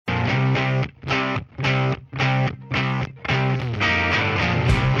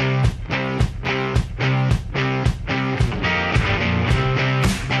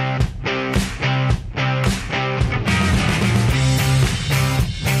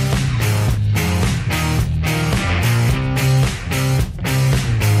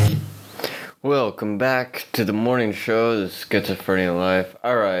Welcome back to the morning show, the Schizophrenia Life.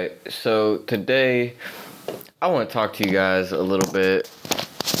 Alright, so today I want to talk to you guys a little bit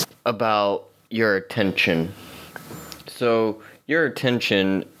about your attention. So, your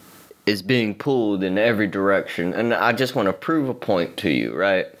attention is being pulled in every direction, and I just want to prove a point to you,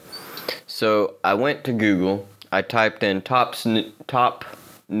 right? So, I went to Google, I typed in top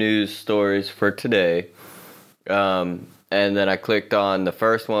news stories for today, and then I clicked on the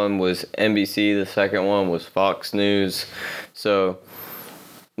first one was NBC, the second one was Fox News. So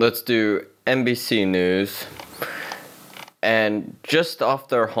let's do NBC News. And just off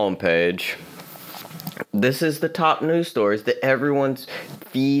their homepage, this is the top news stories that everyone's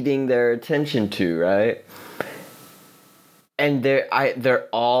feeding their attention to, right? And they're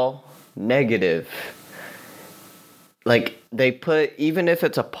all negative. Like, they put, even if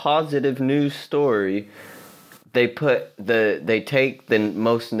it's a positive news story, they take the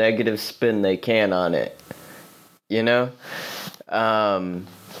most negative spin they can on it, you know?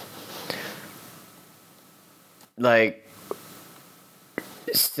 Like,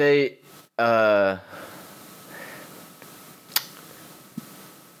 say,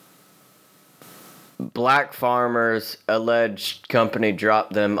 black farmers alleged company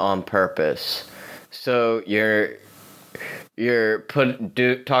dropped them on purpose. So you're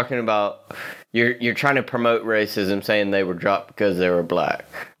talking about you're trying to promote racism, saying they were dropped because they were black,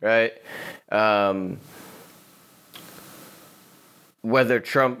 right? Whether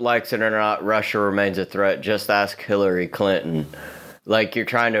Trump likes it or not, Russia remains a threat. Just ask Hillary Clinton. Like, you're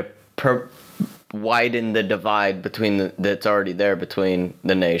trying to widen the divide that's already there between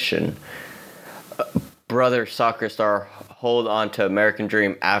the nation. Brother soccer star hold on to American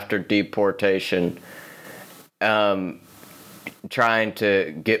dream after deportation. Trying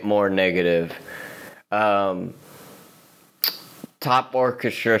to get more negative. Top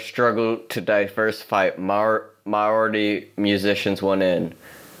orchestra struggled to diversify. Minority musicians went in.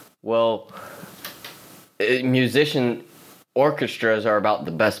 Well, orchestras are about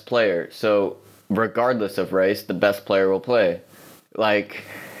the best player. So regardless of race, the best player will play. Like,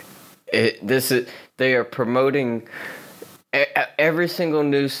 they are promoting every single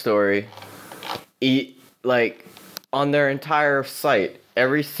news story. Like, on their entire site,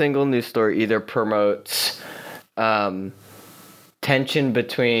 every single news story either promotes tension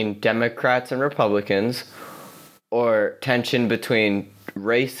between Democrats and Republicans, or tension between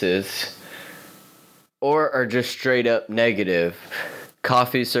races, or are just straight up negative.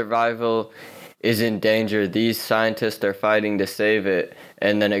 Coffee survival is in danger. These scientists are fighting to save it.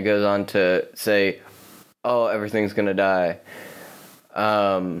 And then it goes on to say, oh, everything's gonna die.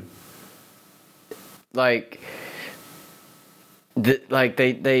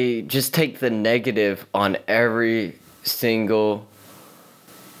 They just take the negative on every single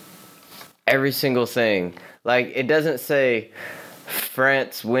thing. Like, it doesn't say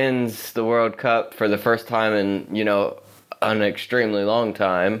France wins the World Cup for the first time in, an extremely long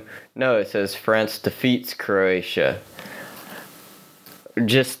time. No, it says France defeats Croatia.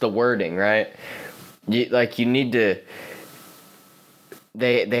 Just the wording, right? You need to...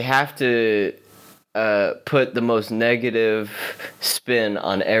 They have to put the most negative spin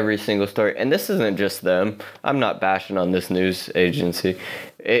on every single story. And this isn't just them. I'm not bashing on this news agency.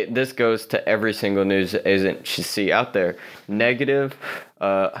 This goes to every single news agency out there. Negative,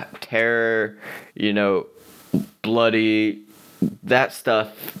 terror, bloody, that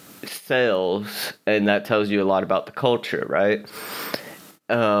stuff sells, and that tells you a lot about the culture, right?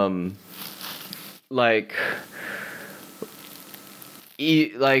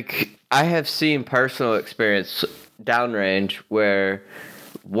 I have seen personal experience downrange where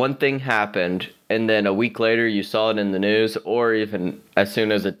one thing happened and then a week later you saw it in the news, or even as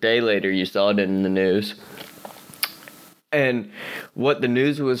soon as a day later you saw it in the news. And what the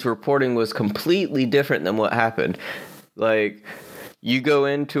news was reporting was completely different than what happened. Like, you go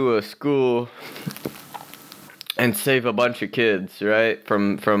into a school and save a bunch of kids, right,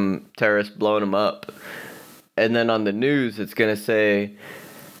 from terrorists blowing them up. And then on the news, it's going to say,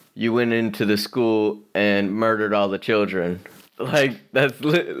 you went into the school and murdered all the children. Like,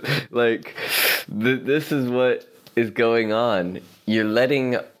 this is what is going on. You're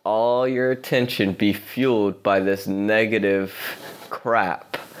letting all your attention be fueled by this negative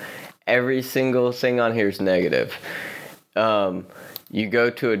crap. Every single thing on here is negative. You go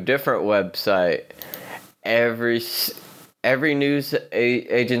to a different website, every news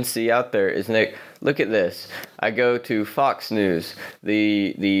agency out there is negative. Look at this. I go to Fox News.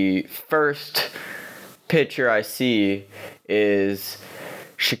 The first picture I see is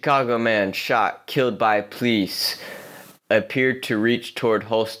Chicago man shot, killed by police, appeared to reach toward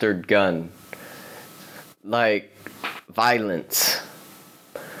holstered gun. like violence.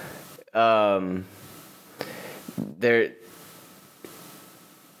 Their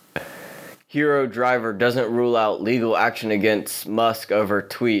hero driver doesn't rule out legal action against Musk over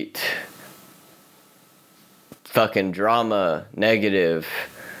tweet. Fucking drama, negative.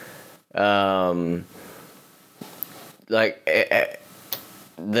 The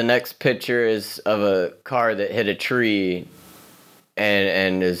next picture is of a car that hit a tree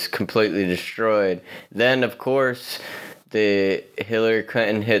and is completely destroyed. Then, of course, the Hillary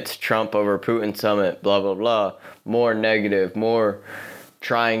Clinton hits Trump over Putin summit, blah, blah, blah. More negative, more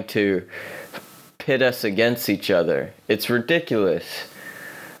trying to pit us against each other. It's ridiculous.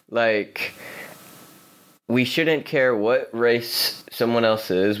 Like, we shouldn't care what race someone else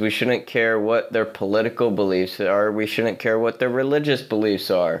is. We shouldn't care what their political beliefs are. We shouldn't care what their religious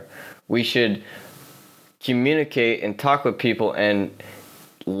beliefs are. We should communicate and talk with people and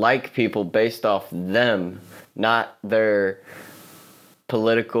like people based off them, not their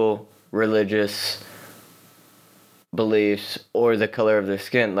political, religious beliefs or the color of their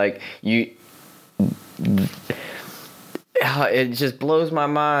skin. Like, it just blows my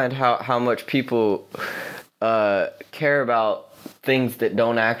mind how much people care about things that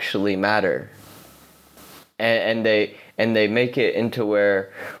don't actually matter, and they make it into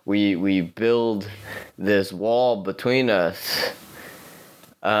where we build this wall between us,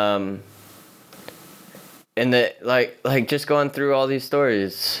 and that like just going through all these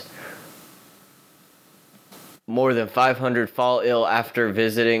stories. More than 500 fall ill after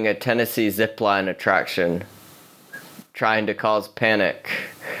visiting a Tennessee zipline attraction, trying to cause panic.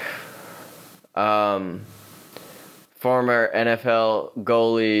 Former NFL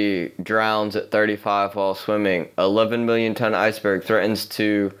goalie drowns at 35 while swimming. 11 million ton iceberg threatens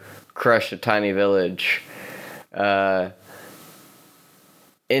to crush a tiny village.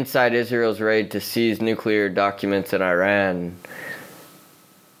 Inside Israel's raid to seize nuclear documents in Iran.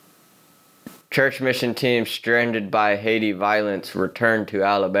 Church mission team stranded by Haiti violence returned to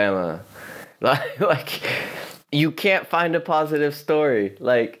Alabama. Like, you can't find a positive story.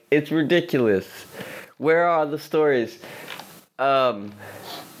 Like, it's ridiculous. Where are the stories?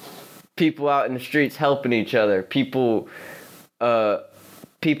 People out in the streets helping each other. People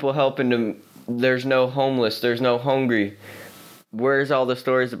helping them. There's no homeless. There's no hungry. Where's all the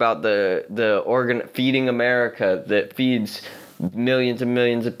stories about the organ feeding America that feeds millions and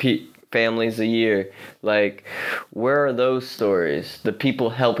millions of families a year? Like, where are those stories? The people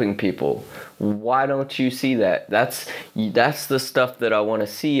helping people. Why don't you see that? That's the stuff that I want to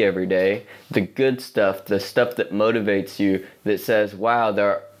see every day. The good stuff, the stuff that motivates you, that says, wow,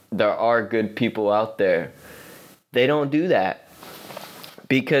 there are good people out there. They don't do that.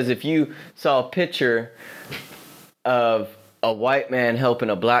 Because if you saw a picture of a white man helping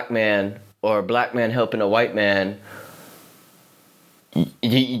a black man, or a black man helping a white man,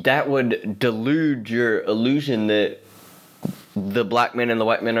 that would delude your illusion that the black man and the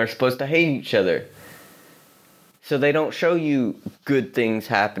white man are supposed to hate each other. So they don't show you good things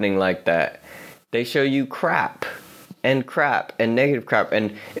happening like that. They show you crap and negative crap,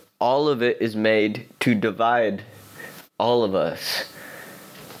 and all of it is made to divide all of us.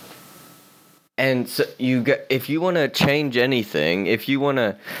 And so if you want to change anything, if you want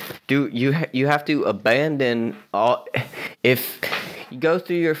to do, you have to abandon all. If you go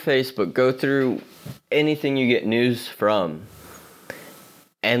through your Facebook, go through anything you get news from,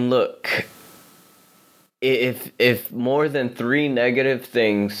 and look, if more than 3 negative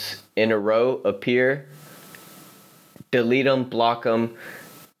things in a row appear, delete them, block them,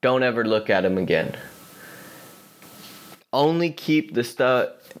 don't ever look at them again. Only keep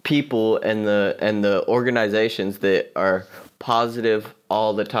the people and the organizations that are positive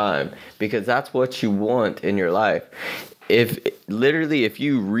all the time, because that's what you want in your life. If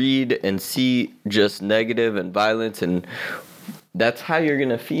you read and see just negative and violence, and that's how you're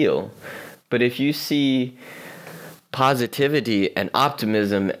gonna feel. But if you see positivity and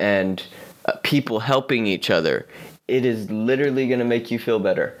optimism and people helping each other, it is literally gonna make you feel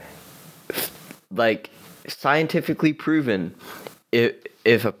better. Like, scientifically proven,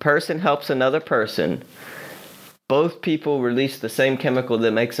 if a person helps another person, both people release the same chemical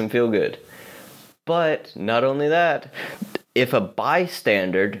that makes them feel good. But not only that, if a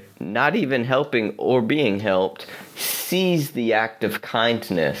bystander, not even helping or being helped, sees the act of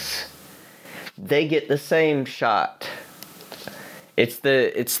kindness, they get the same shot. It's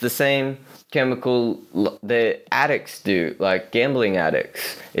the same chemical that addicts do, like gambling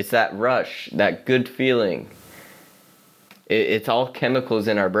addicts. It's that rush, that good feeling. It's all chemicals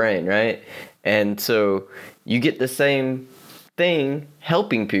in our brain, right? And so you get the same thing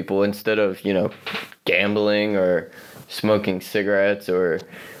helping people instead of, gambling or smoking cigarettes or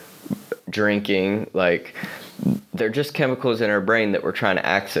drinking. Like, they're just chemicals in our brain that we're trying to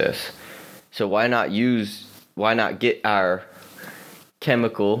access. So why not get our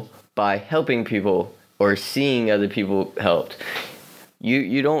chemical by helping people or seeing other people helped?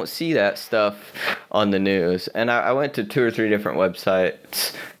 You don't see that stuff on the news. And I went to 2 or 3 different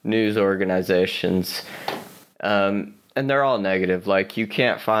websites, news organizations, and they're all negative. Like, you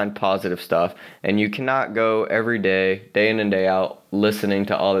can't find positive stuff, and you cannot go every day, day in and day out, listening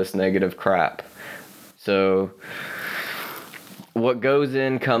to all this negative crap. So what goes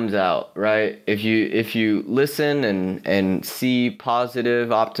in comes out, right? If you listen and see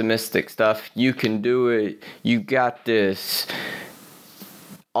positive, optimistic stuff, you can do it. You got this.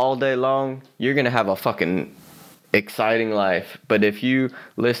 All day long, you're gonna have a fucking exciting life. But if you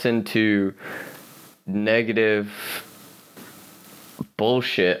listen to negative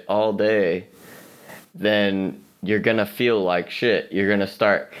bullshit all day, then you're gonna feel like shit. You're gonna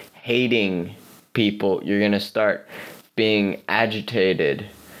start hating people. You're gonna start being agitated.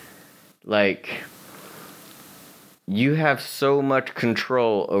 Like, you have so much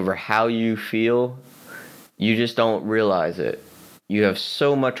control over how you feel, you just don't realize it. You have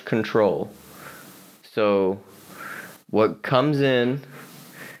so much control. So what comes in,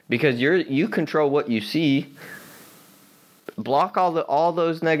 because you control what you see. Block all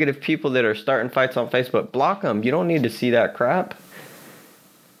those negative people that are starting fights on Facebook. Block them. You don't need to see that crap.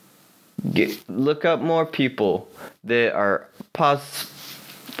 Look up more people that are positive,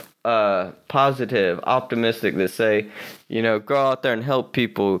 optimistic, that say, go out there and help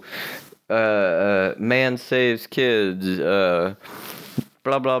people. Man saves kids,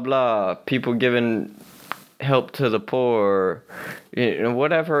 blah blah blah, people giving help to the poor,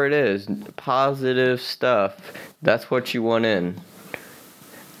 whatever it is, positive stuff. That's what you want in,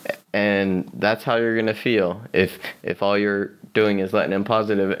 and that's how you're gonna feel if all you're doing is letting in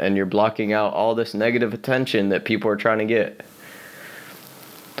positive and you're blocking out all this negative attention that people are trying to get.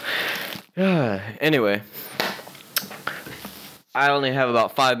 Anyway, I only have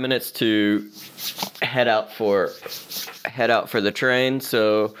about 5 minutes to head out for the train,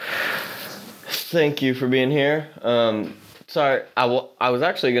 so thank you for being here. Sorry, I was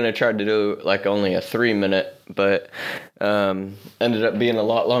actually going to try to do like only a 3-minute, but ended up being a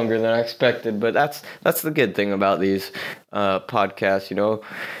lot longer than I expected. But that's the good thing about these podcasts,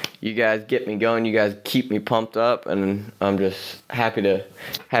 You guys get me going. You guys keep me pumped up, and I'm just happy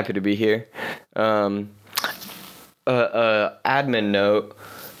to be here. Admin note,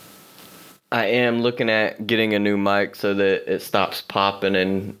 I am looking at getting a new mic so that it stops popping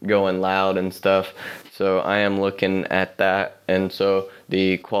and going loud and stuff. So I am looking at that, and so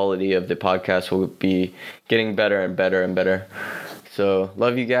the quality of the podcast will be getting better and better and better. So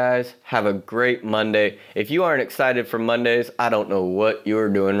love you guys. Have a great Monday. If you aren't excited for Mondays, I don't know what you're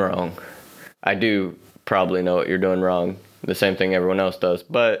doing wrong. I do probably know what you're doing wrong. The same thing everyone else does.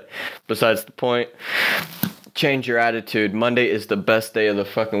 But besides the point, change your attitude. Monday is the best day of the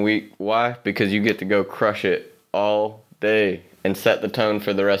fucking week. Why? Because you get to go crush it all day and set the tone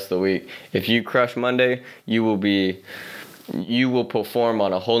for the rest of the week. If you crush Monday, you will perform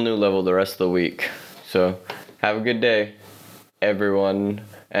on a whole new level the rest of the week. So have a good day, everyone.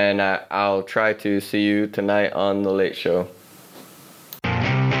 And I'll try to see you tonight on The Late Show.